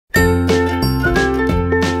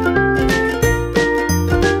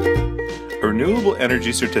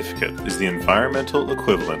Energy Certificate is the environmental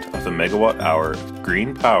equivalent of a megawatt hour of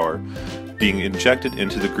green power being injected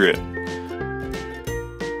into the grid.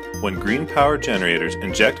 When green power generators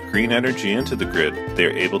inject green energy into the grid, they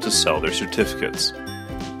are able to sell their certificates.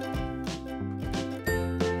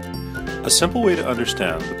 A simple way to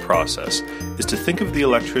understand the process is to think of the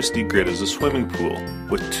electricity grid as a swimming pool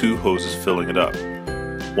with two hoses filling it up.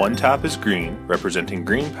 One tap is green, representing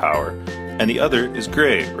green power, and the other is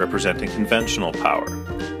gray, representing conventional power.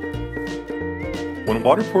 When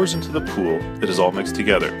water pours into the pool, it is all mixed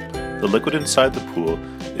together. The liquid inside the pool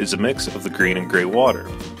is a mix of the green and gray water.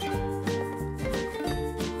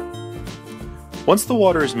 Once the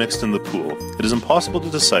water is mixed in the pool, it is impossible to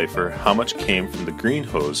decipher how much came from the green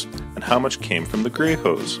hose and how much came from the gray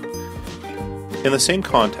hose. In the same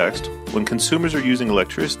context, when consumers are using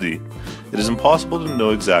electricity, it is impossible to know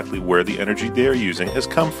exactly where the energy they are using has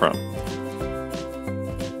come from.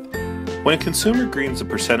 When a consumer greens a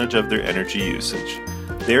percentage of their energy usage,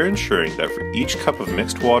 they are ensuring that for each cup of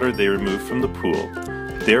mixed water they remove from the pool,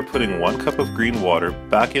 they are putting 1 cup of green water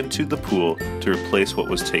back into the pool to replace what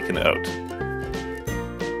was taken out.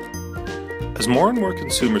 As more and more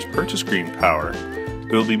consumers purchase green power,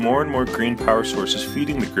 there will be more and more green power sources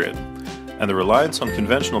feeding the grid, and the reliance on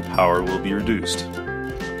conventional power will be reduced.